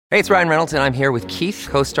Hey, it's Ryan Reynolds, and I'm here with Keith,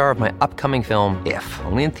 co-star of my upcoming film, If,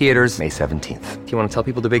 only in theaters May 17th. Do you want to tell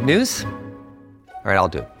people the big news? All right, I'll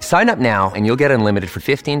do it. Sign up now and you'll get unlimited for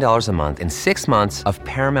 $15 a month and 6 months of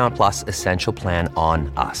Paramount Plus Essential Plan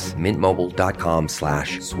on us.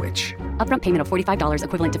 MintMobile.com/switch. Upfront payment of $45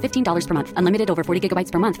 equivalent to $15 per month. Unlimited over 40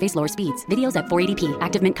 gigabytes per month. Face lower speeds. Videos at 480p.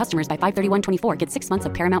 Active Mint customers by 531.24 get 6 months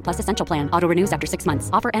of Paramount Plus Essential Plan. Auto renews after 6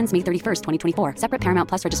 months. Offer ends May 31st, 2024. Separate Paramount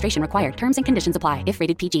Plus registration required. Terms and conditions apply if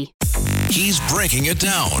rated PG. He's breaking it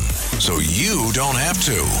down so you don't have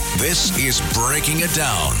to. This is Breaking It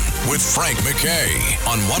Down with Frank McKay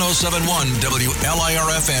on 107.1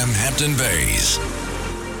 WLIR-FM Hampton Bays.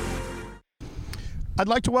 I'd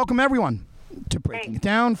like to welcome everyone to Breaking It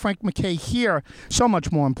Down. Frank McKay here. So much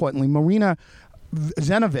more importantly, Marina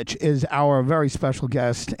Zenovich is our very special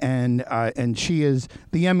guest, and she is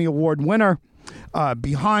the Emmy Award winner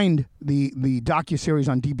behind the docuseries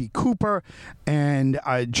on D.B. Cooper, and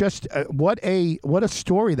what a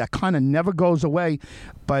story that kind of never goes away.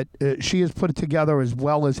 But she has put it together as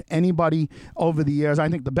well as anybody over the years. I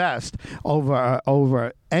think the best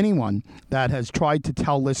over anyone that has tried to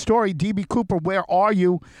tell this story. D.B. Cooper, where are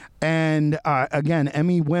you? And again,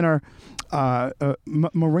 Emmy winner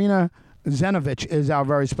Marina Zenovich is our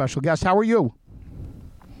very special guest. How are you?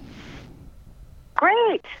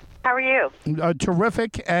 Great. How are you?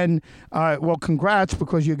 Terrific, and well, congrats,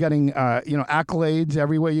 because you're getting accolades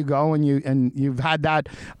everywhere you go, and you've had that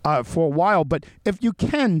for a while. But if you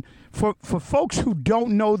can, for folks who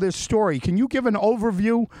don't know this story, can you give an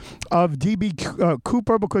overview of D.B.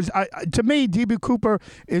 Cooper? Because to me, D.B. Cooper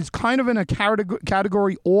is kind of in a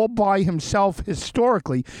category all by himself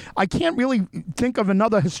historically. I can't really think of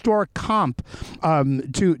another historic comp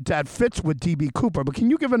that fits with D.B. Cooper. But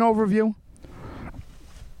can you give an overview?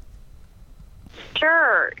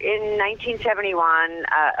 Sure. In 1971,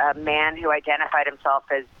 a man who identified himself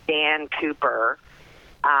as Dan Cooper,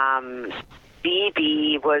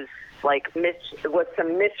 B.B. was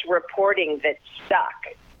some misreporting that stuck.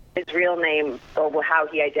 His real name, or how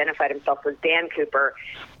he identified himself, was Dan Cooper.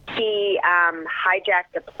 He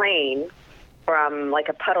hijacked a plane from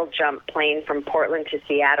a puddle jump plane from Portland to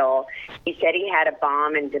Seattle. He said he had a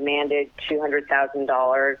bomb and demanded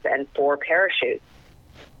 $200,000 and 4 parachutes.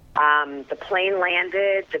 The plane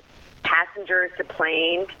landed, the passengers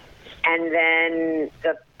deplaned, and then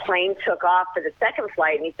the plane took off for the second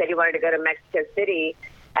flight, and he said he wanted to go to Mexico City.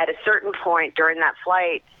 At a certain point during that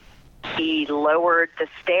flight, he lowered the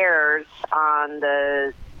stairs on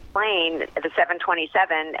the plane, the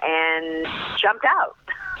 727, and jumped out.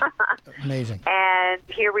 Amazing. And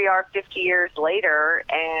here we are 50 years later,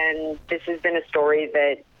 and this has been a story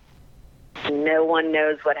that no one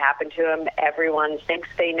knows what happened to him. Everyone thinks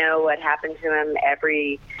they know what happened to him.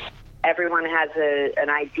 Everyone has an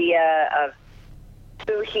idea of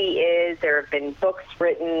who he is. There have been books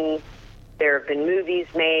written. There have been movies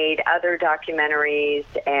made, other documentaries,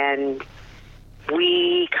 and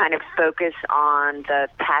we kind of focus on the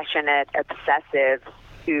passionate obsessives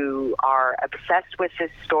who are obsessed with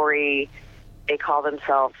this story. They call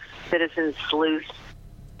themselves citizen sleuths.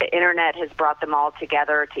 The internet has brought them all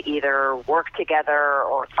together to either work together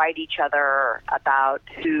or fight each other about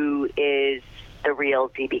who is the real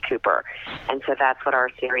D.B. Cooper. And so that's what our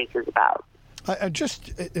series is about.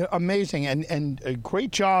 Just amazing, and a great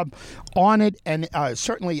job on it, and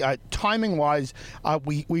certainly timing-wise,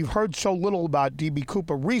 we've heard so little about D.B.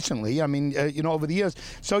 Cooper recently. I mean, over the years.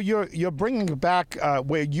 So you're bringing it back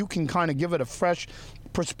where you can kind of give it a fresh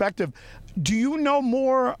perspective. Do you know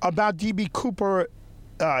more about D.B. Cooper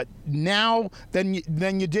now than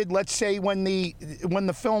you did, let's say, when the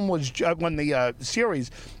film was when the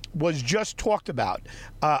series was just talked about?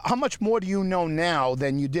 How much more do you know now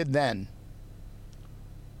than you did then?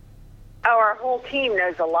 Oh, our whole team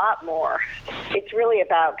knows a lot more. It's really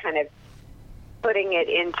about kind of putting it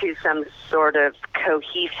into some sort of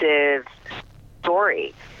cohesive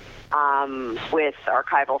story with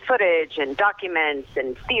archival footage and documents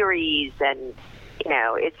and theories, and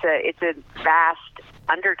it's a vast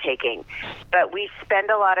undertaking. But we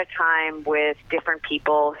spend a lot of time with different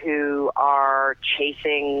people who are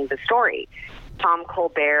chasing the story. Tom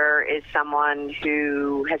Colbert is someone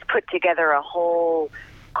who has put together a whole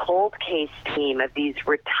cold case team of these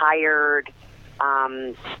retired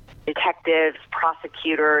detectives,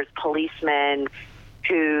 prosecutors, policemen,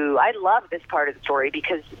 who, I love this part of the story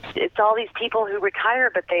because it's all these people who retire,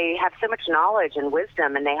 but they have so much knowledge and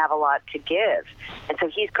wisdom, and they have a lot to give. And so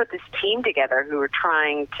he's put this team together who are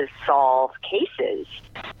trying to solve cases,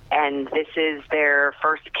 and this is their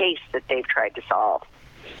first case that they've tried to solve.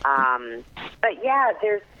 But yeah,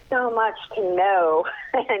 so much to know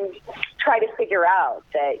and try to figure out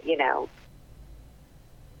that,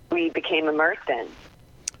 we became immersed in.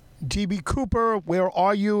 D.B. Cooper, Where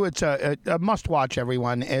Are You? It's a must-watch,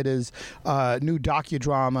 everyone. It is a new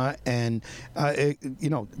docudrama, and, the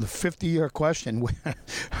 50-year question,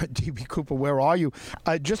 D.B. Cooper, Where Are You?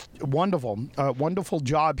 Just wonderful. Wonderful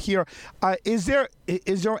job here. Is there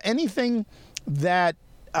anything that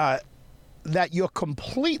you're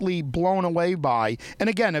completely blown away by? And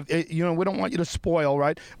again, we don't want you to spoil,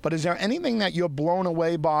 right? But is there anything that you're blown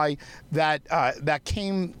away by that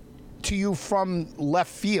came to you from left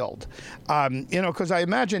field? Because I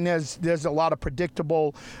imagine there's a lot of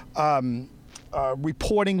predictable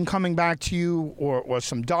reporting coming back to you, or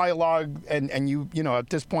some dialogue, and you at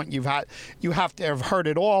this point you have to have heard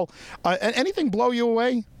it all. Anything blow you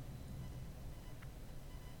away?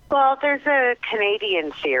 Well, there's a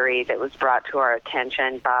Canadian theory that was brought to our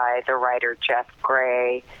attention by the writer Jeff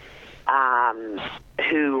Gray,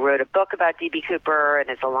 who wrote a book about D.B. Cooper and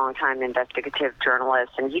is a longtime investigative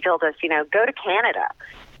journalist. And he told us, go to Canada.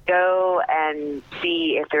 Go and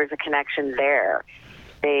see if there's a connection there.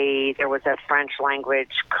 There was a French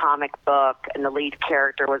language comic book, and the lead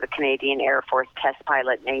character was a Canadian Air Force test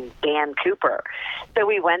pilot named Dan Cooper. So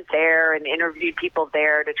we went there and interviewed people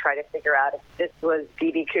there to try to figure out if this was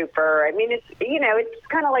D.B. Cooper. I mean, it's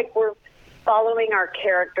kind of like we're following our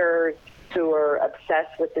characters who are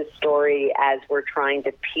obsessed with this story as we're trying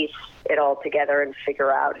to piece it all together and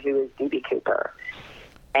figure out who is D.B. Cooper.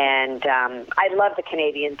 And I love the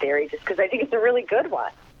Canadian theory just because I think it's a really good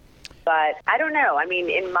one. But I don't know. I mean,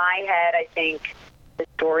 in my head, I think the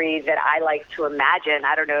story that I like to imagine,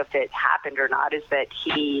 I don't know if it happened or not, is that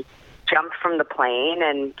he jumped from the plane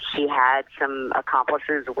and he had some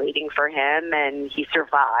accomplices waiting for him, and he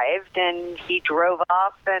survived, and he drove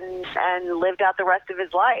off and lived out the rest of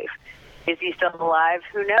his life. Is he still alive?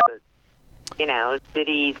 Who knows? Did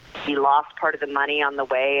he lost part of the money on the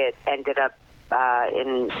way? It ended up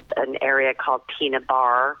in an area called Pina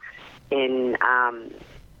Bar in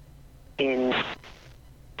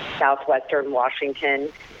southwestern Washington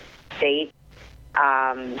state.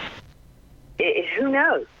 Who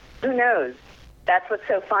knows? Who knows? That's what's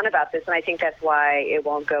so fun about this, and I think that's why it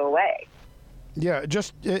won't go away. Yeah,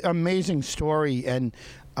 just amazing story, and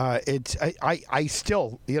I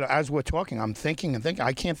still, as we're talking, I'm thinking.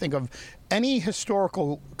 I can't think of any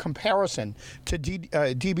historical comparison to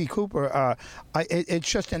D.B. Cooper.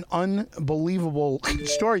 It's just an unbelievable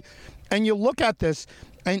story, and you look at this,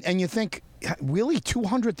 and you think, really,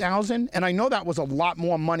 $200,000? And I know that was a lot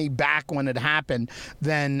more money back when it happened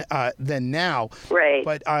than now. Right.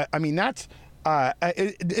 But I mean, that's.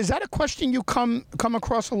 Is that a question you come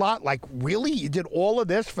across a lot? Like, really, you did all of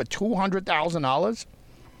this for $200,000?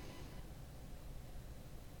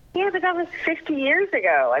 Yeah, but that was 50 years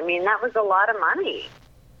ago. I mean, that was a lot of money.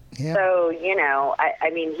 Yeah. So,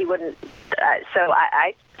 I mean, he wouldn't.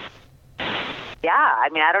 Yeah, I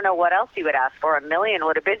mean, I don't know what else he would ask for. $1 million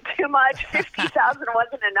would have been too much. 50,000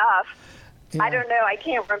 wasn't enough. Yeah. I don't know. I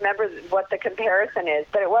can't remember what the comparison is,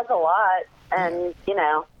 but it was a lot. And he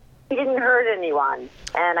didn't hurt anyone.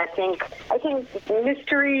 And I think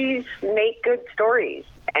mysteries make good stories.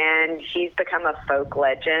 And he's become a folk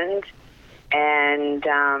legend. And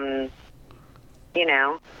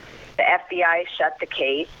the FBI shut the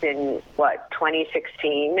case in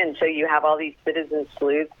 2016, and so you have all these citizen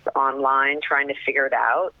sleuths online trying to figure it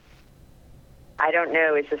out. I don't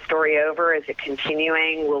know. Is the story over? Is it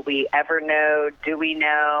continuing? Will we ever know? Do we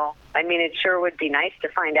know? I mean, it sure would be nice to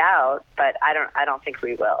find out, but I don't think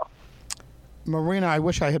we will. Marina, I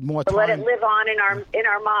wish I had more time. But let it live on in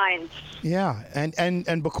our minds. Yeah,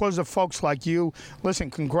 and because of folks like you,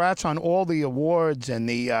 listen, congrats on all the awards and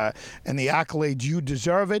the accolades. You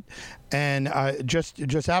deserve it, and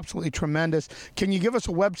just absolutely tremendous. Can you give us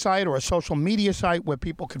a website or a social media site where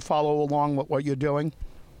people can follow along with what you're doing?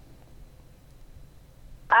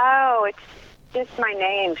 Oh, it's just my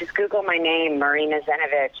name. Just Google my name, Marina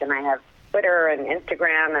Zenovich, and I have Twitter and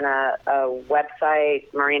Instagram and a website,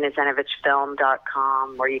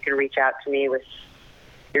 marinazenovichfilm.com, where you can reach out to me with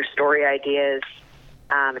your story ideas.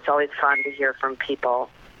 It's always fun to hear from people,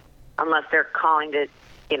 unless they're calling to,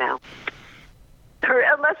 or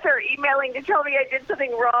unless they're emailing to tell me I did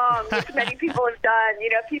something wrong, which many people have done.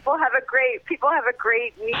 People have a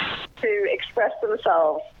great need to express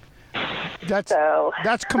themselves. That's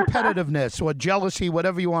competitiveness or jealousy,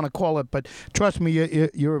 whatever you want to call it. But trust me,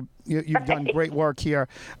 you've done great work here.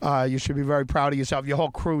 You should be very proud of yourself. Your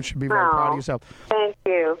whole crew should be very proud of yourself. Thank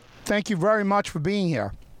you. Thank you very much for being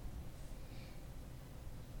here.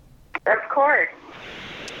 Of course.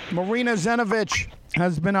 Marina Zenovich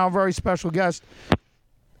has been our very special guest.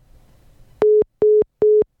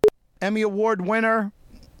 Emmy Award winner,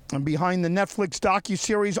 and behind the Netflix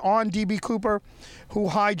docuseries on D.B. Cooper, who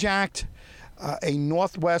hijacked a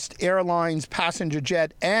Northwest Airlines passenger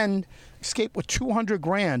jet and escaped with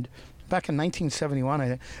 $200,000 back in 1971. I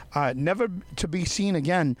think, never to be seen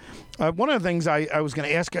again. One of the things I was going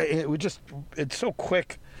to ask, it's so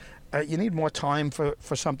quick. You need more time for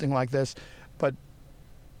something like this, but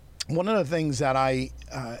one of the things that I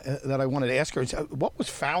wanted to ask her is what was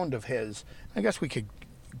found of his. I guess we could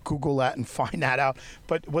Google that and find that out.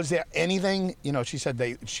 But was there anything? She said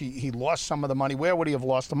he lost some of the money. Where would he have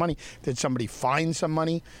lost the money? Did somebody find some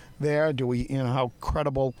money there? Do we? How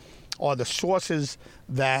credible are the sources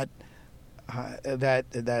that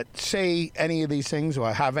say any of these things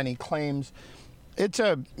or have any claims? It's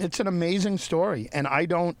an amazing story, and I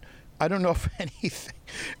don't know if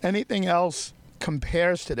anything else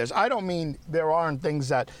compares to this. I don't mean there aren't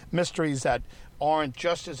mysteries that aren't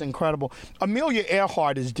just as incredible. Amelia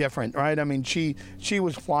Earhart is different, right? I mean, she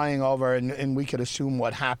was flying over, and we could assume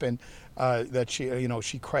what happened, that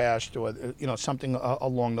she crashed or something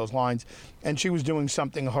along those lines, and she was doing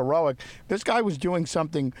something heroic. This guy was doing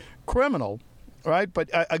something criminal, right? But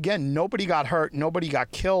again, nobody got hurt, nobody got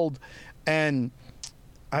killed, and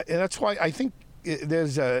that's why I think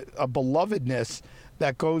there's a belovedness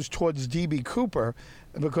that goes towards D.B. Cooper,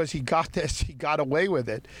 because he got away with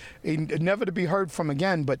it. Never to be heard from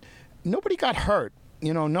again, but nobody got hurt.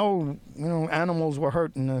 No animals were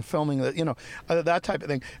hurt in the filming, that type of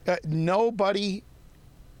thing. Nobody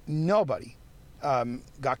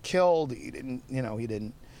got killed. He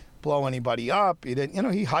didn't blow anybody up. He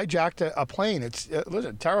didn't, he hijacked a plane. It's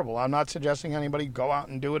listen, terrible. I'm not suggesting anybody go out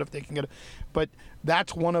and do it if they can get it, but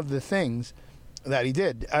that's one of the things that he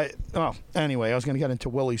did. Anyway, I was going to get into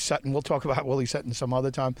Willie Sutton. We'll talk about Willie Sutton some other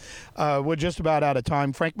time. We're just about out of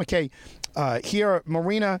time. Frank McKay here.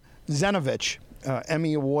 Marina Zenovich,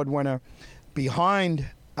 Emmy Award winner, behind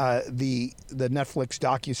the Netflix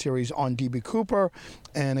docuseries on D.B. Cooper.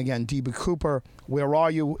 And again, D.B. Cooper, Where Are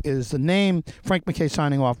You is the name. Frank McKay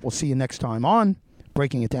signing off. We'll see you next time on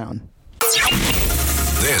Breaking It Down.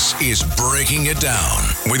 This is Breaking It Down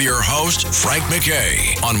with your host, Frank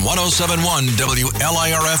McKay, on 107.1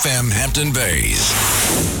 WLIR-FM Hampton Bays.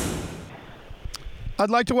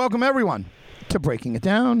 I'd like to welcome everyone to Breaking It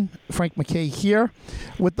Down. Frank McKay here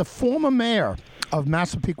with the former mayor of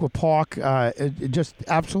Massapequa Park. Just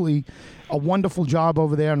absolutely a wonderful job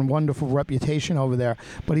over there and wonderful reputation over there.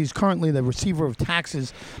 But he's currently the receiver of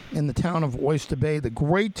taxes in the town of Oyster Bay, the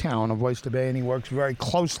great town of Oyster Bay, and he works very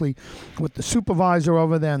closely with the supervisor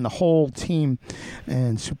over there and the whole team,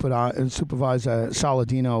 and Supervisor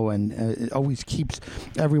Saladino, and always keeps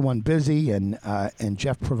everyone busy. And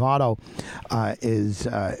Jeff Pravato is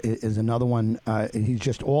another one. He's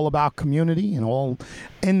just all about community and all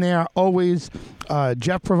in there always.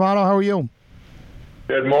 Jeff Pravato, how are you?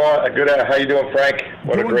 Good morning. Good. How you doing, Frank?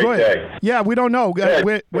 What a great day. Yeah, we don't know.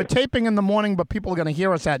 We're taping in the morning, but people are going to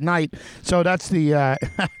hear us at night. So that's the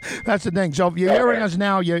that's the thing. So if you're hearing us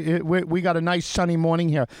now, we got a nice sunny morning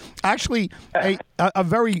here. Actually, a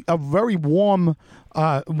very warm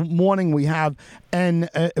morning we have, and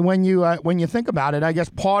when you think about it, I guess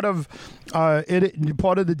part of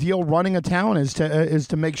the deal running a town is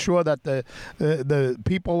to make sure that the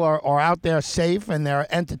people are out there safe and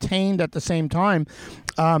they're entertained at the same time.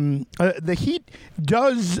 The heat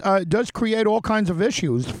does create all kinds of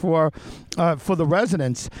issues for the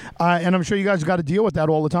residents, and I'm sure you guys got to deal with that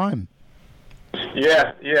all the time.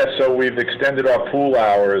 Yeah. So we've extended our pool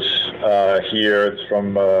hours here. It's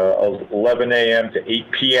from 11 a.m. to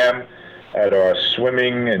 8 p.m. at our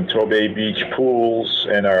swimming and Tobay Beach pools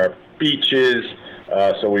and our beaches.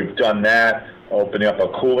 So we've done that, opening up our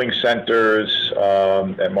cooling centers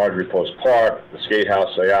at Marjorie Post Park, the Skate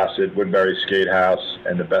House, Syosset, Woodbury Skate House,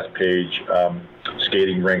 and the Bethpage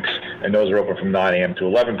skating rinks. And those are open from 9 a.m. to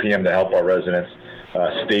 11 p.m. to help our residents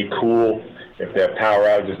stay cool. If they have power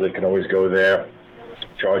outages, they can always go there,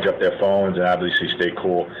 charge up their phones, and obviously stay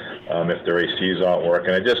cool if their ACs aren't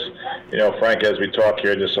working. And just, Frank, as we talk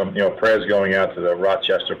here, just some, prayers going out to the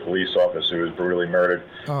Rochester police officer who was brutally murdered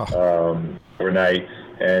overnight,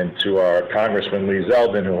 and to our Congressman Lee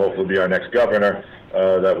Zeldin, who hopefully will be our next governor,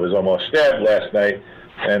 that was almost stabbed last night.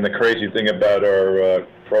 And the crazy thing about our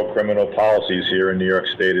pro-criminal policies here in New York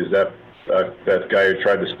State is that that guy who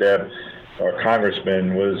tried to stab our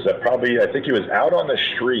congressman was I think he was out on the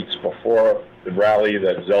streets before the rally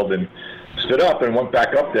that Zeldin stood up and went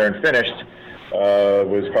back up there and finished.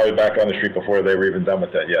 Was probably back on the street before they were even done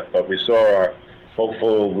with that yet. But we saw our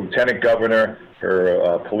hopeful lieutenant governor,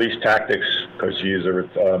 her police tactics, because she is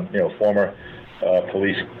a former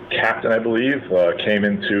police captain, I believe, came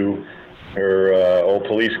into old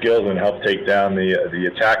police skills and help take down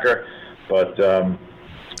the attacker. But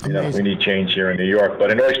we need change here in New York.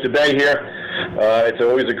 But in Oyster Bay here, it's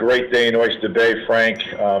always a great day in Oyster Bay, Frank.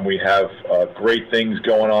 We have great things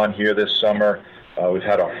going on here this summer. We've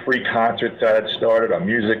had our free concerts that had started, our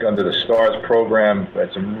Music Under the Stars program. We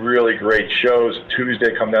had some really great shows.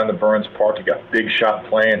 Tuesday, come down to Burns Park. You got Big Shot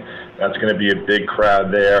playing. That's going to be a big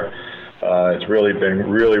crowd there. It's really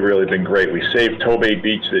been great. We saved Tobay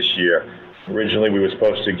Beach this year. Originally, we were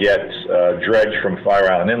supposed to get dredge from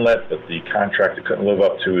Fire Island Inlet, but the contractor couldn't live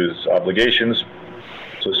up to his obligations.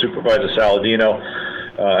 So Supervisor Saladino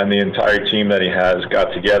and the entire team that he has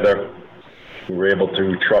got together. We were able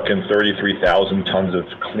to truck in 33,000 tons of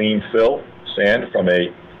clean fill sand from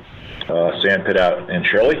a sand pit out in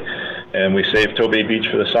Shirley, and we saved Tobay Beach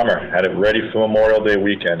for the summer. Had it ready for Memorial Day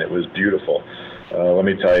weekend. It was beautiful. Let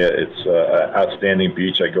me tell you, it's an outstanding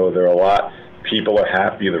beach. I go there a lot. People are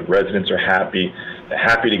happy. The residents are happy. They're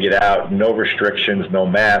happy to get out. No restrictions, no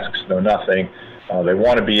masks, no nothing. They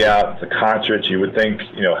want to be out. The concerts, you would think,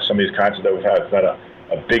 some of these concerts that we've had, it's not a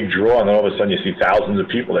big draw, and then all of a sudden you see thousands of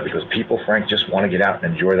people there because people, Frank, just want to get out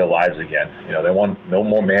and enjoy their lives again. They want no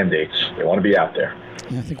more mandates. They want to be out there.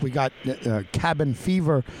 Yeah, I think we got cabin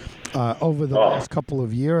fever over the last couple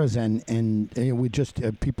of years, and we just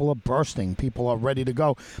people are bursting. People are ready to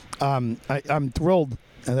go. I'm thrilled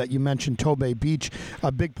that you mentioned Tobay Beach.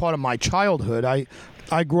 A big part of my childhood.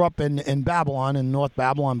 I grew up in Babylon, in North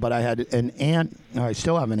Babylon, but I had an aunt. I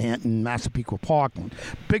still have an aunt in Massapequa Park.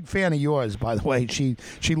 Big fan of yours, by the way. She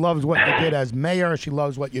loves what you did as mayor. She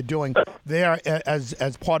loves what you're doing there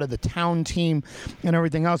as part of the town team and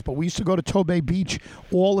everything else. But we used to go to Tobay Beach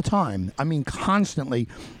all the time. I mean, constantly.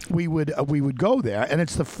 We would go there, and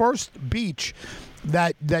it's the first beach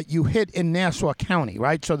that you hit in Nassau County,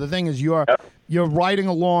 right? So the thing is, you're riding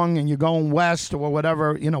along and you're going west or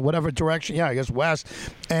whatever, whatever direction. Yeah, I guess west.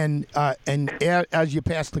 And as you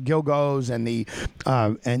pass the Gilgos and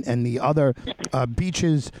the other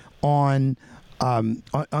beaches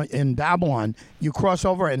in Babylon, you cross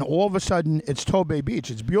over and all of a sudden it's Tobay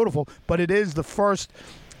Beach. It's beautiful, but it is the first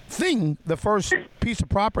piece of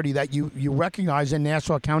property that you recognize in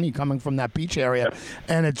Nassau County coming from that beach area,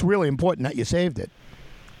 and it's really important that you saved it.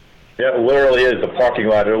 Yeah, it literally is. The parking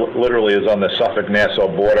lot literally is on the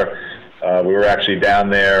Suffolk-Nassau border. We were actually down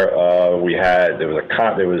there. There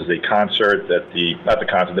was the concert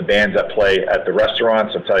the bands that play at the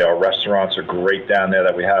restaurants. I'll tell you, our restaurants are great down there.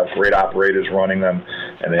 That we have great operators running them,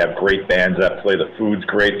 and they have great bands that play. The food's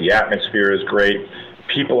great. The atmosphere is great.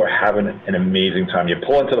 People are having an amazing time. You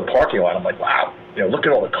pull into the parking lot, I'm like, wow, look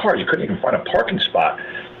at all the cars. You couldn't even find a parking spot.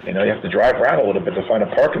 You have to drive around a little bit to find a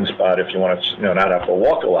parking spot if you want to, not have to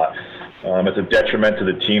walk a lot. It's a detriment to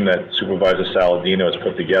the team that Supervisor Saladino has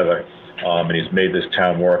put together, and he's made this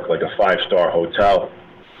town work like a 5-star hotel.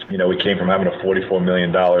 We came from having a $44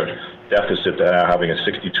 million deficit to now having a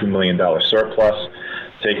 $62 million surplus.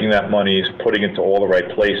 Taking that money, putting it to all the right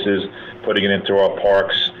places, putting it into our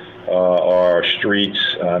parks, our streets,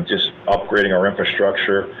 just upgrading our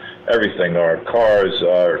infrastructure, everything, our cars,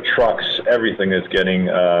 our trucks, everything is getting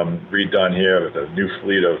redone here with a new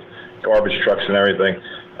fleet of garbage trucks and everything.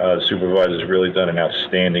 The supervisor's really done an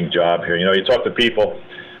outstanding job here. You talk to people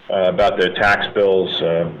about their tax bills.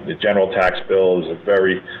 The general tax bill is a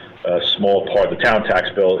very small part. The town tax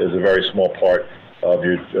bill is a very small part of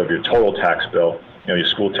your total tax bill. Your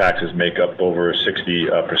school taxes make up over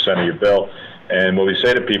 60% of your bill. And what we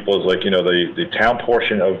say to people is the town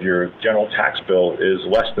portion of your general tax bill is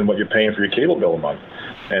less than what you're paying for your cable bill a month.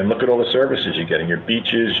 And look at all the services you're getting, your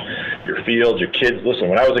beaches, your fields, your kids. Listen,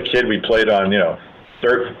 when I was a kid, we played on,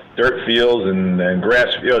 dirt fields and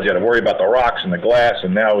grass fields. You had to worry about the rocks and the glass.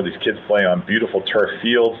 And now these kids play on beautiful turf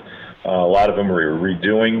fields. A lot of them we're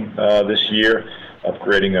redoing this year,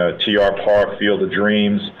 upgrading TR Park, Field of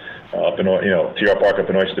Dreams, TR Park up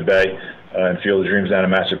in Oyster Bay. And Field of Dreams down in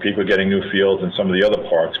Massapequa, getting new fields in some of the other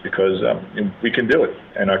parks because we can do it,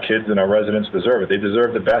 and our kids and our residents deserve it. They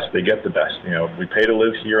deserve the best. They get the best. We pay to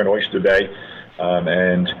live here in Oyster Bay,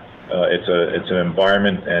 and it's an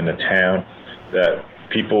environment and a town that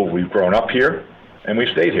we've grown up here, and we've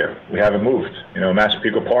stayed here. We haven't moved.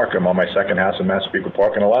 Massapequa Park. I'm on my second house in Massapequa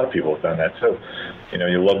Park, and a lot of people have done that too.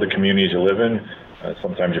 You love the communities you live in.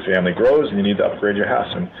 Sometimes your family grows, and you need to upgrade your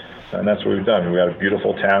house, and that's what we've done. We've got a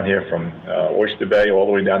beautiful town here from Oyster Bay all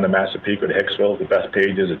the way down to Massapequa to Hicksville, the best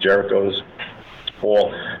pages of Jericho's,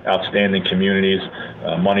 all outstanding communities.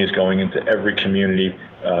 Money's going into every community,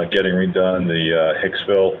 getting redone. The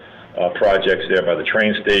Hicksville projects there by the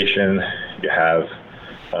train station. You have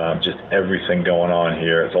just everything going on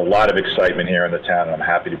here. It's a lot of excitement here in the town, and I'm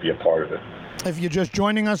happy to be a part of it. If you're just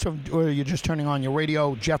joining us or you're just turning on your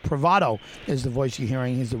radio, Jeff Pravato is the voice you're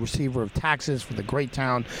hearing. He's the receiver of taxes for the great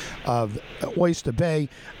town of Oyster Bay.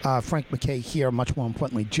 Frank McKay here. Much more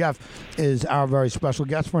importantly, Jeff is our very special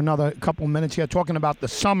guest for another couple minutes here, talking about the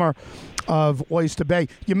summer of Oyster Bay.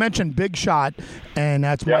 You mentioned Big Shot, and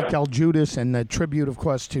that's Mike L. Judas, and the tribute, of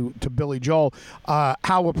course, to Billy Joel.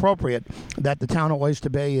 How appropriate that the town of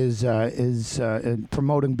Oyster Bay is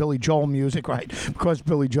promoting Billy Joel music, right? Because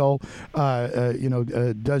Billy Joel,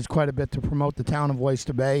 does quite a bit to promote the town of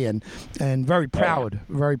Oyster Bay, and very proud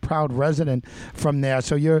resident from there.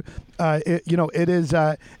 So you're, it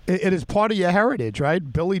is part of your heritage,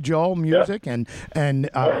 right? Billy Joel music and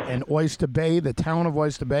Oyster Bay, the town of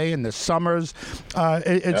Oyster Bay, and the summers.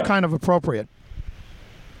 It's kind of appropriate.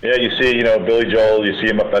 Yeah, you see, Billy Joel, you see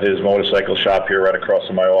him up at his motorcycle shop here right across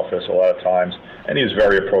from my office a lot of times, and he's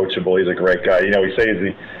very approachable. He's a great guy. We say he's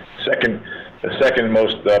the second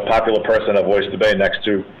most popular person of Oyster Bay, next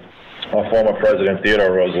to former President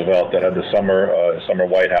Theodore Roosevelt, that had the summer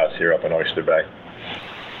White House here up in Oyster Bay.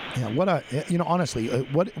 Yeah, honestly,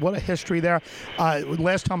 what a history there.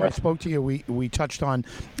 Last time I spoke to you, we touched on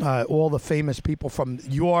all the famous people from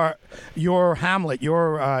your hamlet,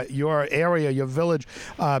 your area, your village,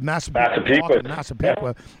 Massapequa.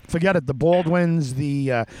 Yeah. Forget it. The Baldwins,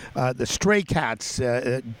 the Stray Cats,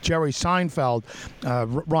 Jerry Seinfeld,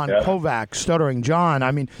 Ron Kovac, Stuttering John.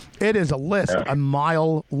 I mean, it is a list a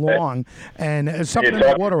mile long, and there's something in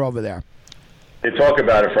the water over there. You talk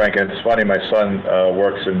about it, Frank, and it's funny. My son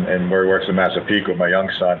works in Massapequa, my young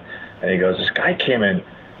son, and he goes, "This guy came in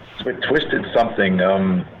with Twisted something. I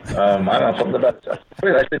don't know, something about."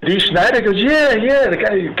 I said, "D. Schneider?" He goes, "Yeah.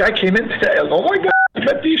 The guy came in today." I was, "Oh my God, you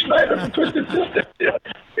met D. Schneider from Twisted Sister."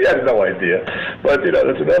 He had no idea, but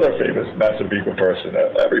that's another famous Massapequa person.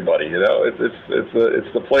 Everybody,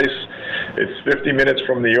 it's the place. It's 50 minutes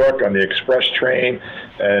from New York on the express train,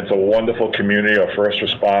 and it's a wonderful community. Our first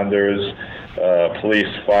responders, police,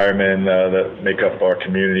 firemen that make up our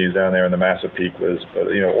communities down there in the Massapequas. But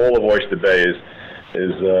all of Oyster Bay is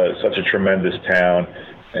such a tremendous town,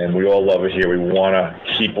 and we all love it here. We want to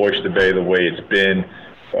keep Oyster Bay the way it's been,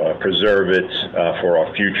 preserve it for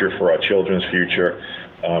our future, for our children's future,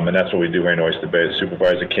 and that's what we do here in Oyster Bay. The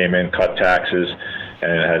supervisor came in, cut taxes,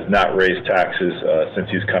 and has not raised taxes since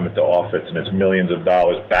he's come into office, and it's millions of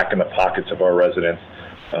dollars back in the pockets of our residents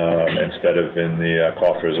instead of in the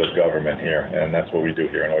coffers of government here, and that's what we do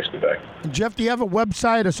here in Oyster Bay. Jeff, do you have a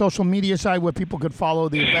website, a social media site where people could follow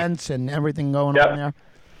the events and everything going on there?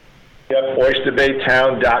 Yep,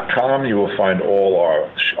 oysterbaytown.com. You will find all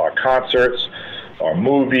our concerts, our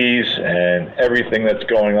movies, and everything that's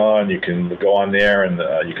going on. You can go on there and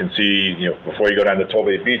you can see, before you go down to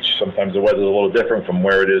Tobay Beach, sometimes the weather's a little different from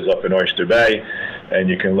where it is up in Oyster Bay, and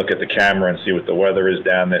you can look at the camera and see what the weather is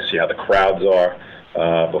down there, see how the crowds are.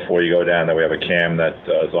 Before you go down there, we have a cam that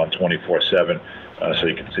is on 24/7, so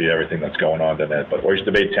you can see everything that's going on down there. But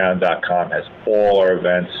oysterbaytown.com has all our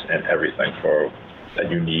events and everything that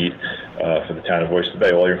you need for the town of Oyster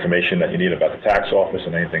Bay, all your information that you need about the tax office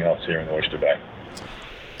and anything else here in Oyster Bay.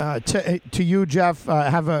 To you, Jeff,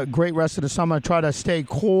 have a great rest of the summer. Try to stay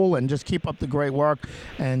cool and just keep up the great work.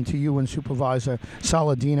 And to you and Supervisor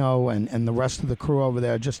Saladino and the rest of the crew over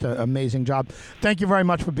there, just an amazing job. Thank you very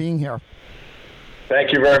much for being here.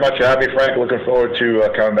 Thank you very much for having me, Frank. Looking forward to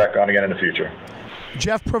coming back on again in the future.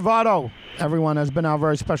 Jeff Pravato, everyone, has been our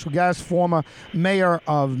very special guest, former mayor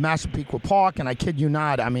of Massapequa Park, and I kid you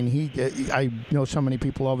not, I mean, I know so many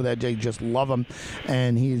people over there, they just love him,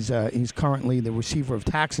 and he's currently the receiver of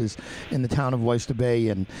taxes in the town of Oyster Bay,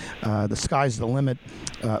 and the sky's the limit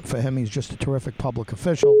for him. He's just a terrific public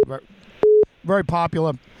official, very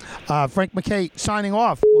popular. Frank McKay signing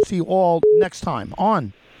off. We'll see you all next time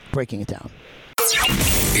on Breaking It Down.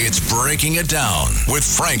 It's Breaking It Down with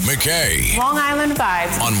Frank McKay. Long Island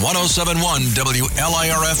Vibes. On 107.1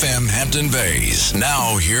 WLIR-FM Hampton Bays.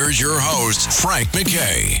 Now, here's your host, Frank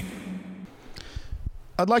McKay.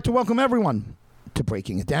 I'd like to welcome everyone to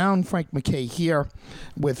Breaking It Down. Frank McKay here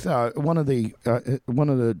with one of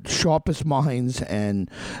the sharpest minds and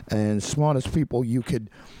smartest people you could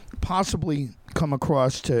possibly come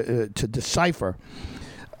across to decipher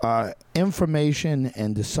information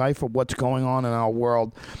and decipher what's going on in our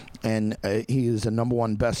world. And he is a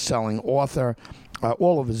 #1 best-selling author.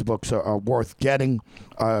 All of his books are worth getting.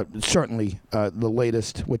 Certainly the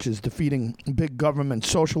latest, which is Defeating Big Government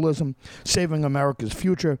Socialism, Saving America's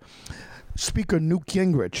Future. Speaker Newt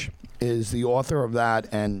Gingrich is the author of that,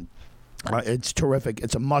 and it's terrific.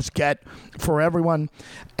 It's a must-get for everyone.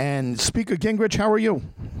 And Speaker Gingrich, how are you?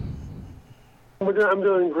 I'm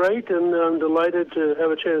doing great, and I'm delighted to have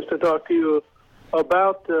a chance to talk to you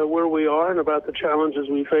about where we are and about the challenges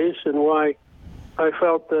we face, and why I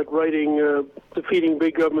felt that writing Defeating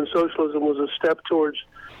Big Government Socialism was a step towards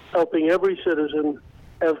helping every citizen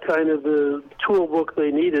have kind of the tool book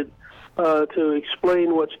they needed to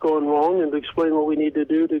explain what's going wrong and to explain what we need to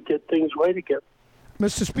do to get things right again.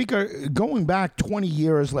 Mr. Speaker, going back 20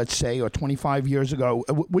 years, let's say, or 25 years ago,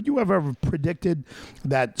 would you have ever predicted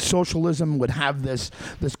that socialism would have this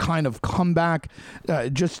kind of comeback?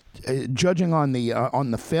 Just judging on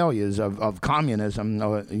the failures of communism,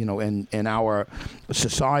 in our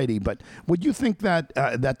society. But would you think that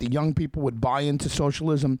that the young people would buy into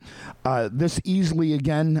socialism this easily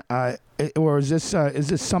again, or is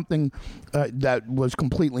this something that was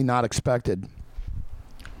completely not expected?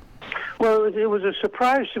 Well, it was a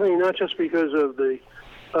surprise to me, not just because of the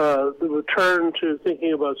return to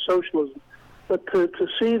thinking about socialism, but to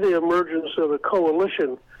see the emergence of a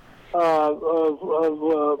coalition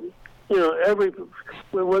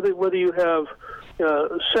whether you have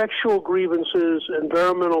sexual grievances,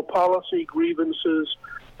 environmental policy grievances,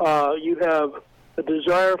 you have a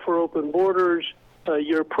desire for open borders,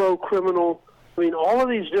 you're pro-criminal. I mean, all of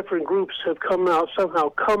these different groups have somehow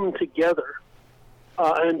come together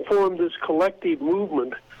and form this collective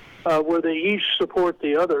movement where they each support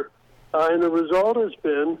the other. And the result has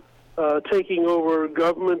been taking over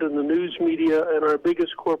government and the news media and our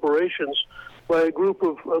biggest corporations by a group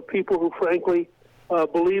of people who, frankly,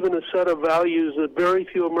 believe in a set of values that very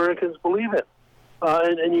few Americans believe in.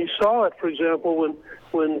 And you saw it, for example,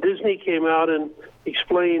 when Disney came out and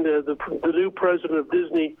explained, the new president of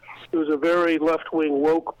Disney, who was a very left-wing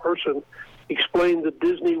woke person, explained that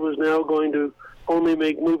Disney was now going to only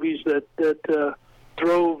make movies that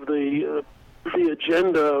drove the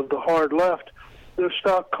agenda of the hard left. Their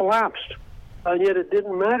stock collapsed, and yet it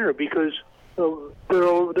didn't matter because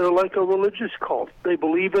they're like a religious cult. They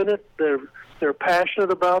believe in it. They're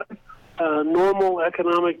passionate about it. Normal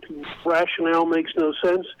economic rationale makes no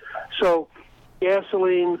sense. So,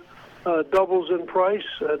 gasoline doubles in price.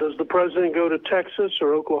 Does the president go to Texas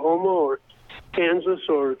or Oklahoma or Kansas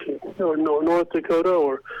or North Dakota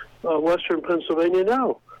or Western Pennsylvania?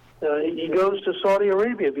 No. He goes to Saudi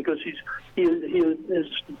Arabia because he is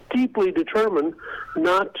deeply determined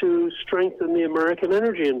not to strengthen the American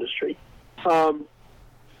energy industry.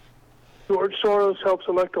 George Soros helps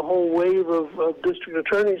elect a whole wave of district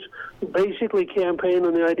attorneys who basically campaign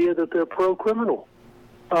on the idea that they're pro-criminal.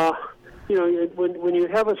 When you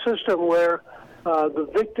have a system where the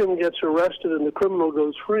victim gets arrested and the criminal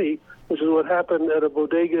goes free, which is what happened at a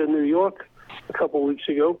bodega in New York a couple weeks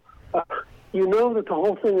ago, you know that the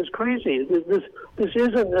whole thing is crazy. This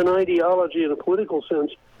isn't an ideology in a political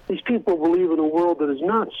sense. These people believe in a world that is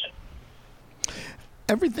nuts.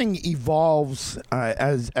 Everything evolves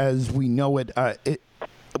as we know it.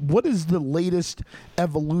 What is the latest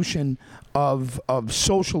evolution of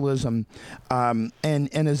socialism, and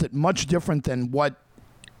is it much different than what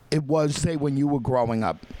it was, say, when you were growing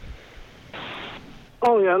up?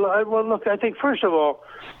 Oh, yeah. Well, look, I think, first of all,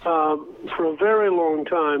 for a very long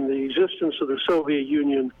time, the existence of the Soviet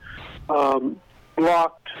Union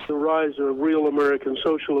blocked the rise of real American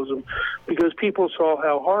socialism because people saw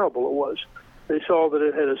how horrible it was. They saw that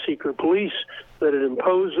it had a secret police, that it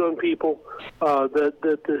imposed on people, that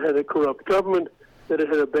it had a corrupt government, that it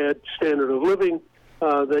had a bad standard of living,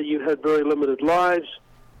 that you had very limited lives.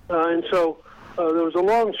 And so there was a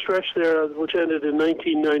long stretch there which ended in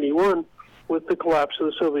 1991 with the collapse of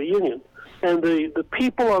the Soviet Union. And the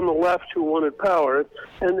people on the left who wanted power,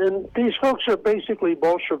 and these folks are basically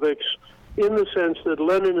Bolsheviks in the sense that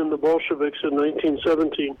Lenin and the Bolsheviks in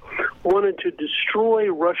 1917 wanted to destroy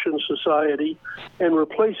Russian society and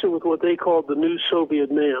replace it with what they called the new Soviet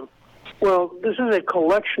man. Well, this is a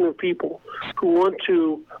collection of people who want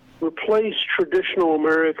to replace traditional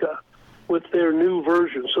America with their new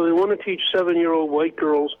version. So they want to teach 7-year-old white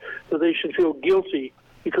girls that they should feel guilty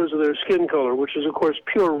because of their skin color, which is, of course,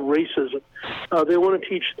 pure racism. They want to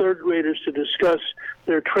teach third graders to discuss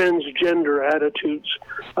their transgender attitudes.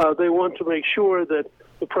 They want to make sure that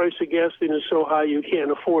the price of gasoline is so high you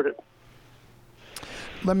can't afford it.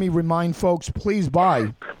 Let me remind folks, please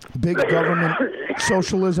buy Big Government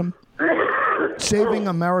Socialism, Saving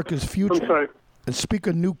America's Future. I'm sorry.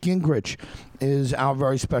 Speaker Newt Gingrich is our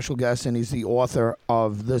very special guest, and he's the author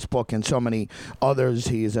of this book and so many others.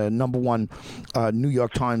 He's a #1 New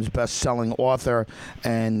York Times best-selling author,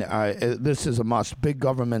 and this is a must. Big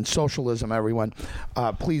Government Socialism, everyone.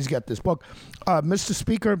 Please get this book. Mr.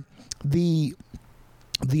 Speaker, the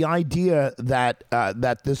the idea that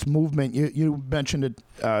that this movement, you mentioned it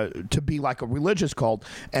to be like a religious cult,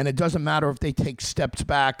 and it doesn't matter if they take steps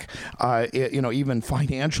back, even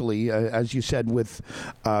financially, as you said with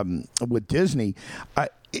Disney.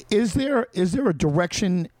 Is there a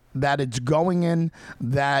direction that it's going in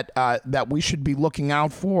that we should be looking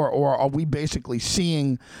out for, or are we basically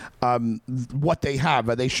seeing what they have?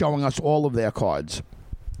 Are they showing us all of their cards?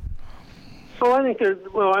 Well,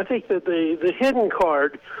 I think that the hidden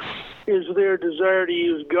card is their desire to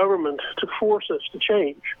use government to force us to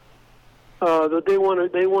change. That they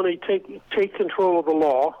want to take control of the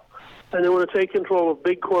law, and they want to take control of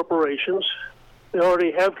big corporations. They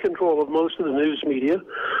already have control of most of the news media,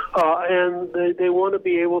 and they want to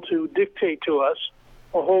be able to dictate to us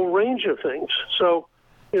a whole range of things. So,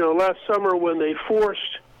 last summer when they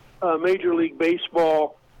forced Major League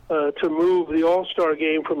Baseball to move the All-Star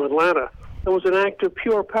game from Atlanta, it was an act of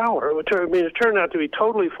pure power. It turned out to be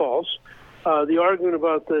totally false. The argument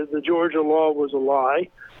about the Georgia law was a lie,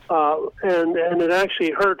 and it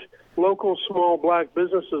actually hurt local small black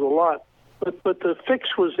businesses a lot. But the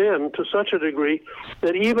fix was in to such a degree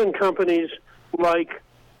that even companies like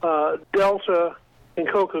Delta and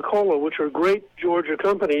Coca-Cola, which are great Georgia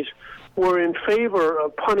companies, were in favor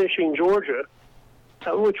of punishing Georgia,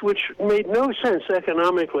 which made no sense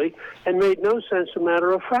economically and made no sense as a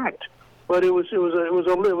matter of fact. But it was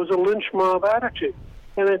a lynch mob attitude,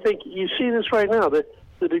 and I think you see this right now. That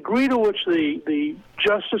the degree to which the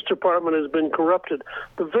Justice Department has been corrupted,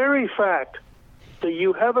 the very fact that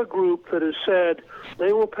you have a group that has said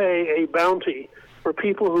they will pay a bounty for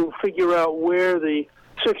people who figure out where the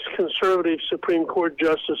 6 conservative Supreme Court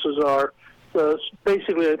justices are.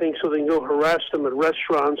 Basically, I think so they can go harass them at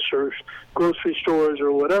restaurants or grocery stores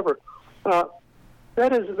or whatever.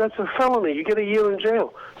 That's a felony. You get a year in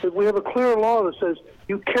jail. We have a clear law that says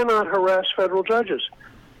you cannot harass federal judges.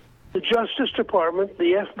 The Justice Department,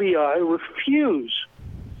 the FBI, refuse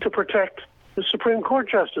to protect the Supreme Court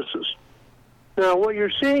justices. Now, what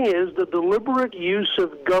you're seeing is the deliberate use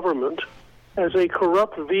of government as a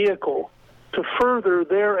corrupt vehicle to further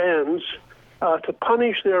their ends, to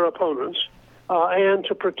punish their opponents, and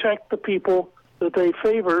to protect the people that they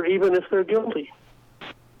favor, even if they're guilty.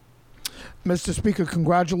 Mr. Speaker,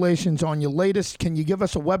 congratulations on your latest. Can you give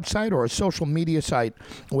us a website or a social media site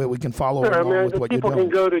where we can follow along with what you're doing? People can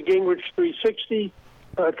go to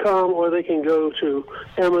Gingrich360.com, or they can go to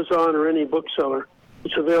Amazon or any bookseller.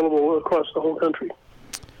 It's available across the whole country.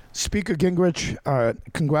 Speaker Gingrich,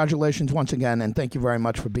 congratulations once again, and thank you very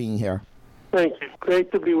much for being here. Thank you.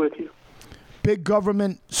 Great to be with you. Big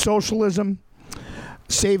Government Socialism,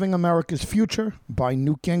 Saving America's Future by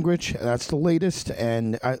Newt Gingrich. That's the latest.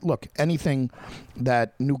 And look, anything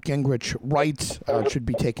that Newt Gingrich writes should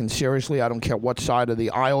be taken seriously. I don't care what side of the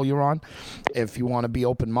aisle you're on. If you want to be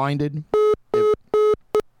open-minded,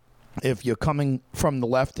 if you're coming from the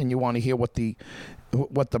left and you want to hear what the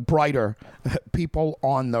brighter people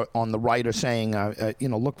on the right are saying,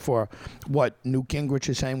 look for what Newt Gingrich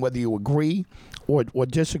is saying, whether you agree or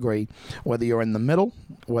disagree, whether you're in the middle,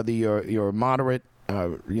 whether you're moderate,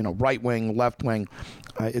 right wing, left wing.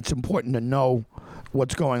 It's important to know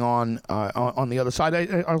what's going on the other side.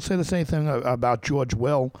 I'll say the same thing about George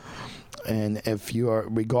Will. And if you're,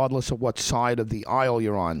 regardless of what side of the aisle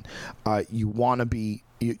you're on, you want to be.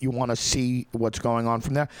 You want to see what's going on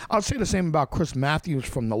from there. I'll say the same about Chris Matthews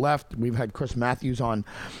from the left. We've had Chris Matthews on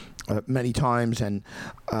many times, and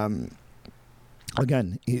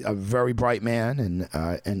again, he's a very bright man.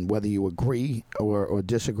 And whether you agree or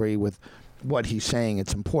disagree with what he's saying,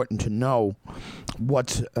 it's important to know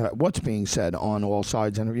what's being said on all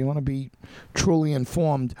sides. And if you want to be truly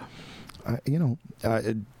informed,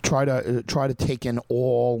 try to take in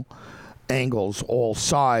all angles, all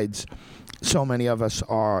sides. So many of us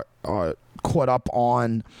are caught up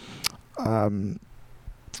on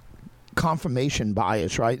confirmation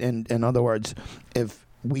bias, right? And in other words, if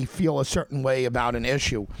we feel a certain way about an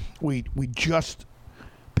issue, we just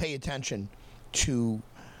pay attention to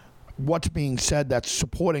what's being said that's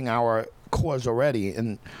supporting our cause already.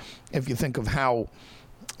 And if you think of how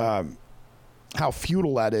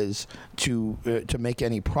futile that is to make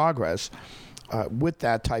any progress with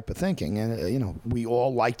that type of thinking, and we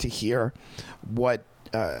all like to hear what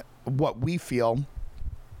we feel,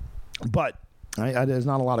 but there's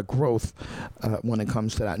not a lot of growth when it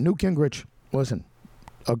comes to that. Newt Gingrich, listen,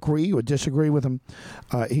 agree or disagree with him,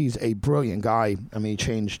 he's a brilliant guy. I mean, he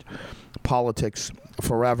changed politics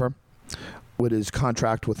forever with his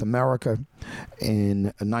contract with America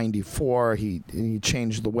in '94. He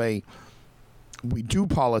changed the way we do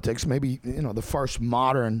politics. Maybe the first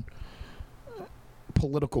modern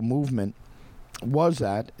political movement was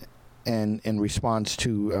that, and in response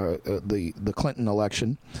to the Clinton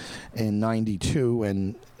election in '92,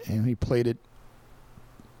 and he played it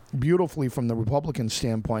beautifully from the Republican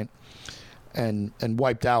standpoint, and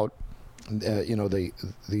wiped out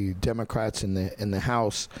the Democrats in the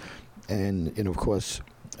House, and of course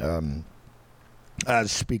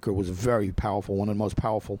as Speaker was very powerful, one of the most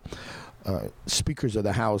powerful speakers of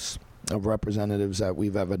the House of Representatives that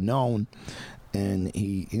we've ever known. And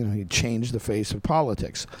he changed the face of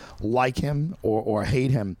politics. Like him or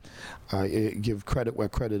hate him, give credit where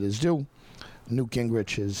credit is due. Newt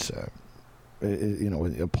Gingrich is,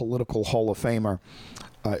 a political Hall of Famer.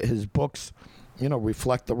 His books,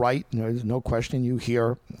 reflect the right. There's no question. You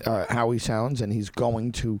hear how he sounds, and he's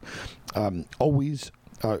going to always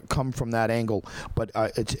come from that angle. But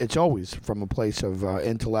it's always from a place of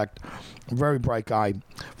intellect. Very bright guy.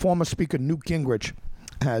 Former Speaker Newt Gingrich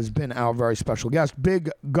has been our very special guest.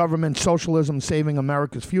 Big Government Socialism Saving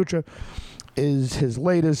America's Future is his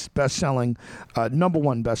latest best-selling, number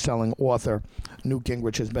one best-selling author. Newt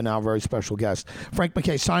Gingrich has been our very special guest. Frank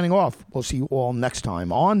McKay signing off. We'll see you all next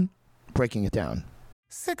time on Breaking It Down.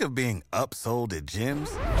 Sick of being upsold at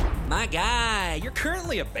gyms? My guy, you're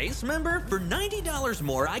currently a base member? For $90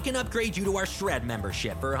 more, I can upgrade you to our Shred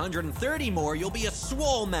membership. For $130 more, you'll be a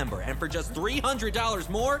Swole member. And for just $300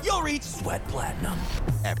 more, you'll reach Sweat Platinum.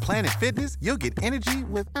 At Planet Fitness, you'll get energy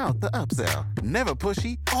without the upsell. Never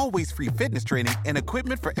pushy, always free fitness training and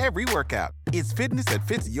equipment for every workout. It's fitness that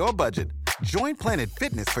fits your budget. Join Planet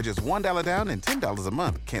Fitness for just $1 down and $10 a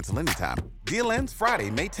month. Cancel anytime. Deal ends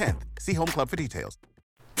Friday, May 10th. See Home Club for details.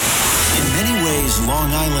 In many ways,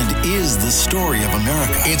 Long Island is the story of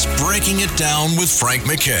America. It's Breaking It Down with Frank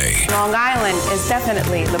McKay. Long Island is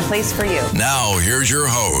definitely the place for you. Now, here's your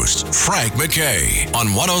host, Frank McKay, on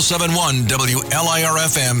 107.1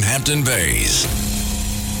 WLIR-FM Hampton Bays.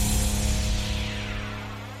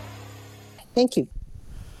 Thank you.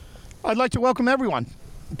 I'd like to welcome everyone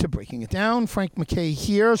to Breaking It Down. Frank McKay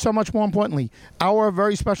here. So much more importantly, our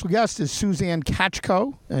very special guest is Suzanne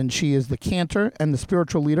Katchko, and she is the cantor and the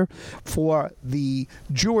spiritual leader for the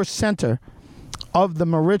Jewish Center of the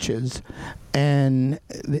Mauritius. And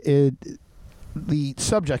the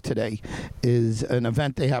subject today is an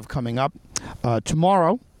event they have coming up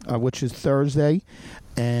tomorrow, which is Thursday.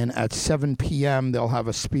 And at 7 p.m., they'll have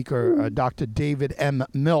a speaker, Dr. David M.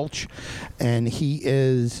 Milch, and he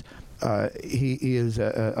is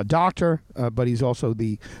a doctor, but he's also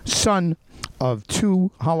the son of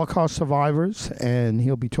two Holocaust survivors, and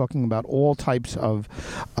he'll be talking about all types of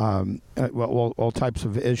all types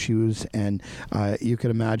of issues. And you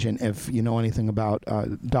can imagine, if you know anything about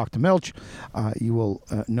Dr. Milch, you will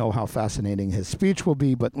know how fascinating his speech will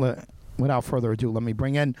be. But without further ado, let me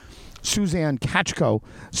bring in Suzanne Katchko.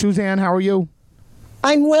 Suzanne, how are you?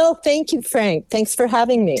 I'm well, thank you, Frank. Thanks for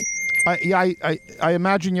having me. I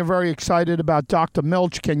imagine you're very excited about Dr.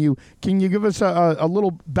 Milch. Can you give us a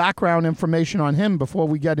little background information on him before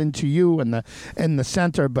we get into you and the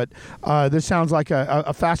center? But this sounds like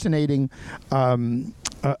a fascinating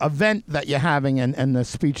event that you're having, and the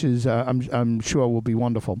speeches I'm sure will be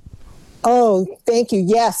wonderful. Oh, thank you.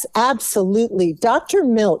 Yes, absolutely. Dr.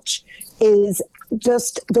 Milch is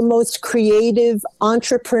just the most creative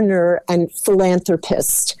entrepreneur and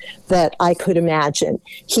philanthropist that I could imagine.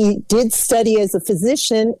 He did study as a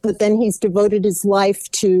physician, but then he's devoted his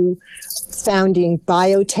life to founding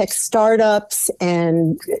biotech startups,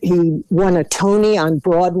 and he won a Tony on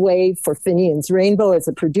Broadway for Finian's Rainbow as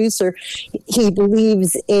a producer. He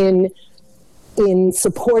believes in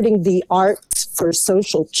supporting the arts for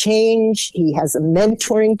social change. He has a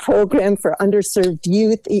mentoring program for underserved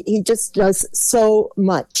youth. He just does so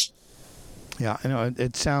much. Yeah, I know.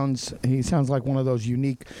 He sounds like one of those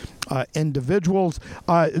unique individuals.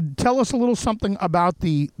 Tell us a little something about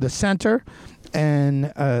the center and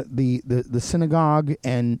the synagogue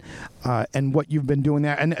and what you've been doing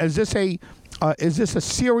there. And is this a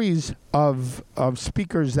series of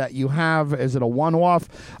speakers that you have? Is it a one-off?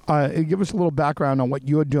 Give us a little background on what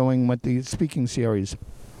you're doing with the speaking series.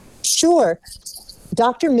 Sure.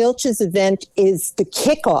 Dr. Milch's event is the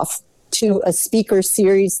kickoff to a speaker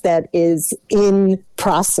series that is in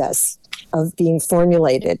process of being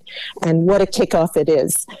formulated. And what a kickoff it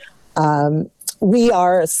is. We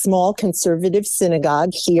are a small conservative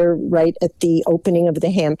synagogue here right at the opening of the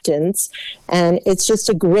Hamptons. And it's just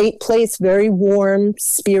a great place, very warm,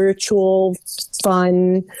 spiritual,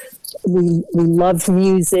 fun. We love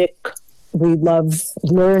music. We love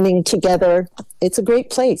learning together. It's a great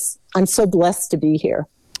place. I'm so blessed to be here.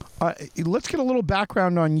 Let's get a little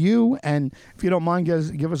background on you, and if you don't mind,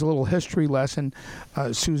 give us a little history lesson.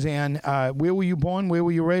 Suzanne, where were you born? Where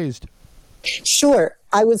were you raised? Sure.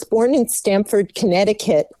 I was born in Stamford,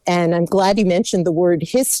 Connecticut, and I'm glad you mentioned the word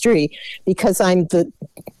history because I'm the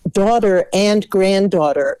daughter and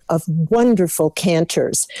granddaughter of wonderful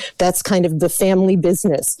cantors. That's kind of the family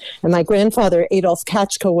business. And my grandfather, Adolf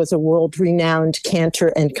Katchko, was a world-renowned cantor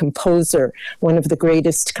and composer, one of the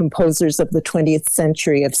greatest composers of the 20th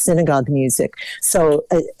century of synagogue music. So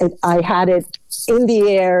I had it in the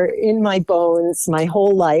air, in my bones, my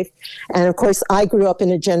whole life. And of course, I grew up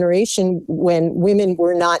in a generation when women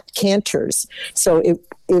were not cantors. So it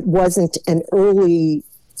wasn't an early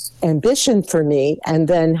ambition for me. And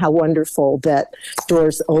then how wonderful that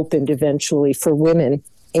doors opened eventually for women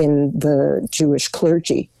in the Jewish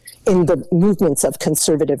clergy, in the movements of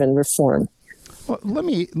conservative and reform. Well, let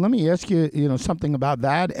me ask you, something about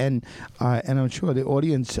that, and I'm sure the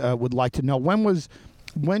audience would like to know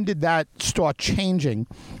when did that start changing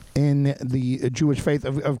in the Jewish faith?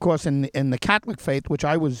 Of course, in the Catholic faith, which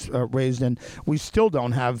I was raised in, we still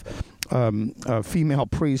don't have a female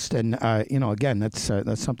priest, and again, that's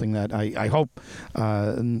something that I hope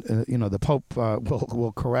the Pope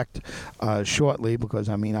will correct shortly, because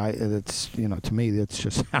it's to me it's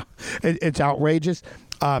just it's outrageous.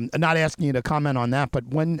 Not asking you to comment on that, but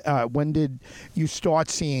when did you start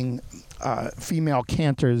seeing female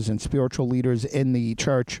cantors and spiritual leaders in the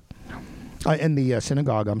church, in the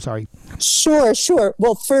synagogue? I'm sorry. Sure.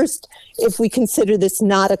 Well, first, if we consider this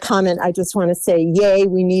not a comment, I just want to say, yay,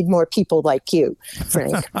 we need more people like you,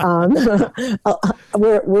 Frank.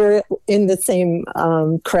 We're in the same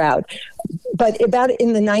crowd. But about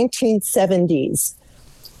in the 1970s,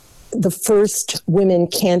 the first women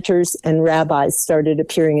cantors and rabbis started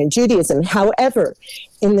appearing in Judaism. However,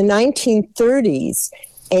 in the 1930s,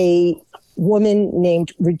 a woman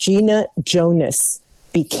named Regina Jonas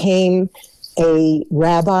became a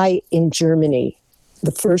rabbi in Germany,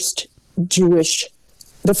 the first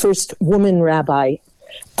woman rabbi.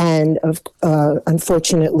 And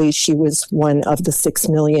unfortunately, she was one of the 6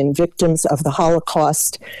 million victims of the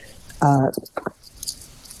Holocaust.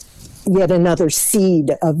 Yet another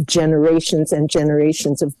seed of generations and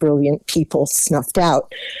generations of brilliant people snuffed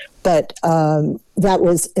out. But that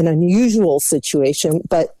was an unusual situation.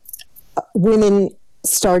 But women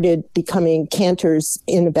started becoming cantors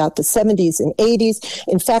in about the 70s and 80s.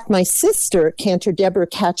 In fact, my sister, Cantor Deborah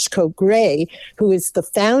Katchko Gray, who is the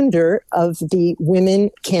founder of the Women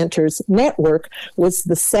Cantors Network, was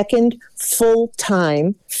the second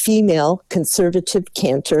full-time female conservative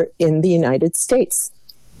cantor in the United States.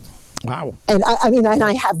 Wow. And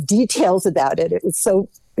I have details about it. It was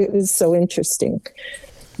so interesting.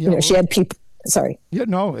 She had people. Sorry. Yeah,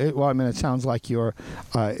 no. It sounds like your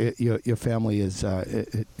family is a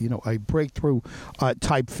breakthrough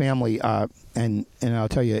type family, and I'll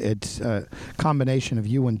tell you, it's a combination of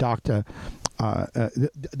you and Dr.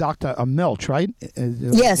 Milch, right?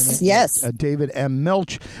 Yes. David M.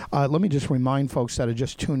 Milch. Let me just remind folks that are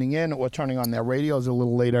just tuning in or turning on their radios a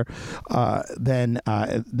little later than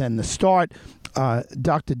the start.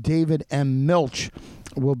 Dr. David M. Milch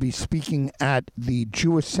will be speaking at the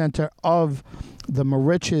Jewish Center of the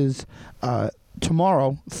Mariches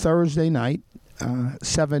tomorrow, Thursday night,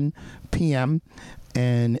 7 p.m.,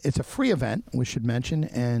 and it's a free event, we should mention,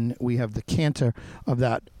 and we have the cantor of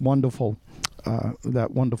that wonderful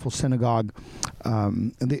synagogue,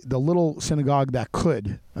 the little synagogue that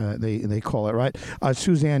could, they call it, right?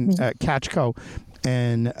 Suzanne Katchko,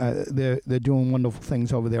 and they're doing wonderful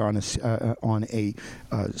things over there on a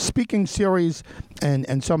speaking series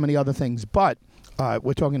and so many other things. But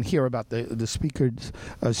we're talking here about the speakers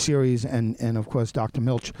series, and of course Dr.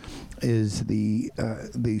 Milch is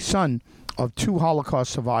the son of 2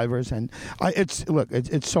 Holocaust survivors, and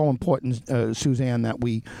it's so important, Suzanne, that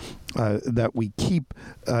we keep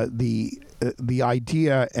the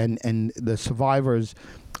idea and the survivors,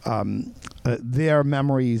 their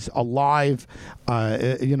memories alive,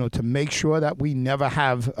 to make sure that we never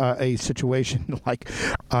have a situation like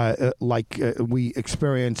we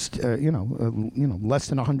experienced, less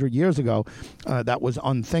than 100 years ago. That was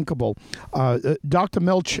unthinkable. Dr.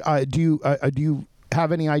 Milch, do you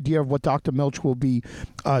have any idea of what Dr. Milch will be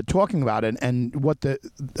talking about and what the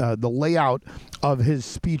layout of his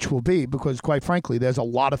speech will be? Because quite frankly, there's a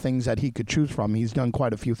lot of things that he could choose from. He's done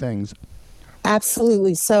quite a few things.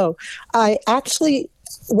 Absolutely so.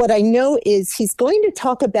 What I know is he's going to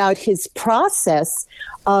talk about his process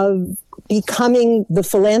of becoming the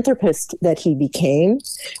philanthropist that he became,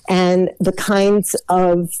 and the kinds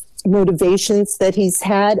of motivations that he's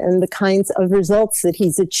had and the kinds of results that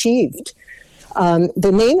he's achieved.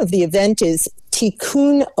 The name of the event is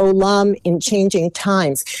tikkun olam in changing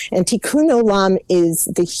times. And tikkun olam is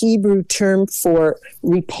the Hebrew term for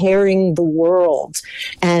repairing the world.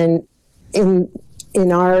 And in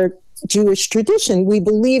our Jewish tradition, we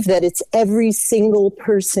believe that it's every single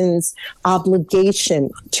person's obligation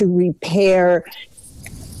to repair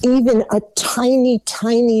even a tiny,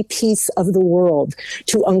 tiny piece of the world,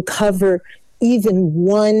 to uncover even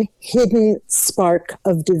one hidden spark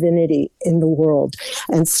of divinity in the world.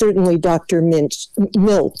 And certainly Dr.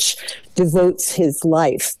 Milch devotes his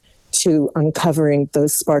life to uncovering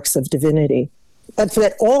those sparks of divinity. But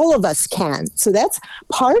that all of us can. So that's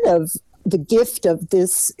part of the gift of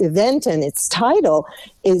this event, and its title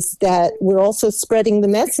is that we're also spreading the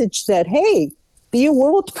message that, hey, be a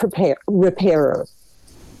world repairer.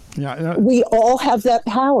 Yeah, we all have that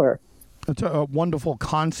power. It's a wonderful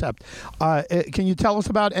concept. Can you tell us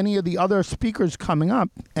about any of the other speakers coming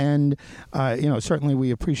up? And, certainly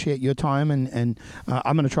we appreciate your time. And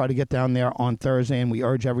I'm going to try to get down there on Thursday, and we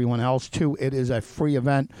urge everyone else to. It is a free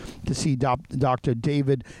event to see Dr.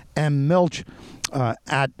 David M. Milch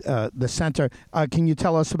at the center. Can you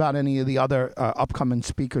tell us about any of the other upcoming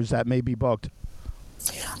speakers that may be booked?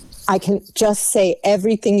 I can just say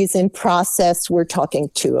everything is in process. We're talking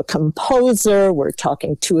to a composer. We're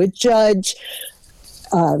talking to a judge.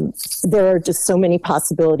 There are just so many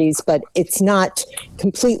possibilities, but it's not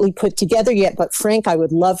completely put together yet. But Frank, I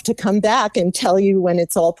would love to come back and tell you when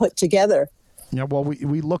it's all put together. Yeah, well,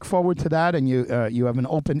 we look forward to that, and you have an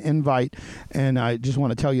open invite, and I just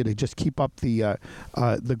want to tell you to just keep up the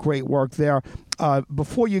great work there.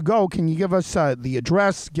 Before you go, can you give us the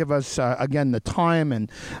address? Give us again the time and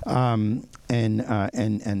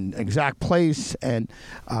exact place and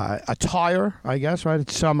attire. I guess, right?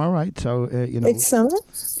 It's summer, right? So it's summer,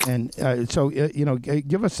 and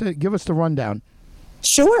give us the rundown.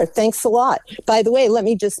 Sure. Thanks a lot. By the way, let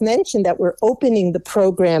me just mention that we're opening the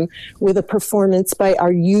program with a performance by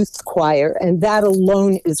our youth choir, and that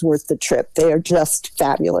alone is worth the trip. They are just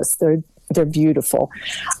fabulous. They're beautiful.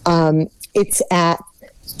 It's at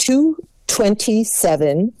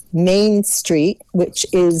 227 Main Street, which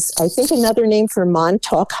is, I think, another name for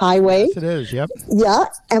Montauk Highway. Yes, it is. Yep. Yeah,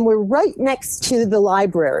 and we're right next to the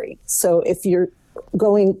library. So if you're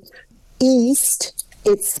going east,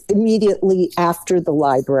 it's immediately after the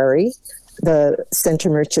library, the Center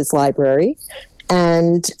Merch's library.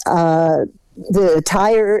 And the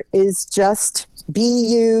attire is just be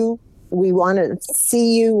you. We want to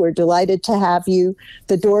see you. We're delighted to have you.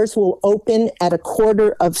 The doors will open at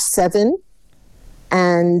 6:45.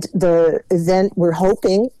 And the event, we're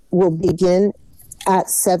hoping, will begin at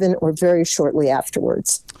 7 or very shortly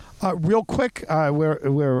afterwards. Real quick,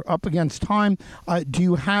 we're up against time. Do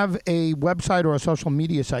you have a website or a social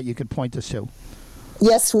media site you could point us to?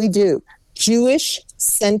 Yes, we do.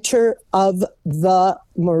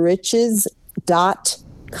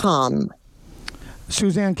 JewishCenterOfTheMoriches.com.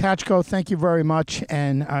 Suzanne Katchko, thank you very much,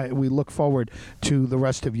 and we look forward to the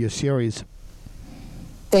rest of your series.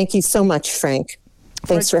 Thank you so much, Frank.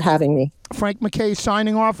 Thanks for having me. Frank McKay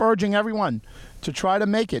signing off, urging everyone to try to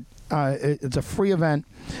make it. It's a free event.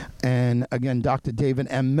 And again, Dr. David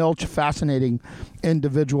M. Milch, fascinating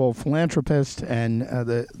individual philanthropist and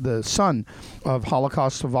the son of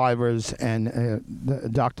Holocaust survivors. And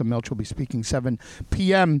Dr. Milch will be speaking 7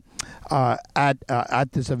 p.m. At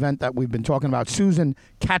this event that we've been talking about. Susan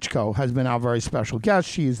Katchko has been our very special guest.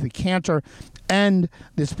 She is the cantor and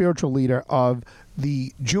the spiritual leader of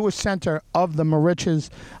the Jewish Center of the Moriches.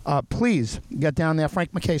 Please get down there.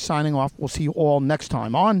 Frank McKay signing off. We'll see you all next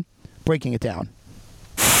time on Breaking It Down.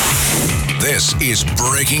 This is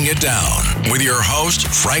Breaking It Down with your host,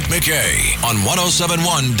 Frank McKay, on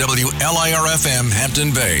 107.1 WLIR-FM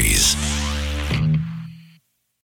Hampton Bays.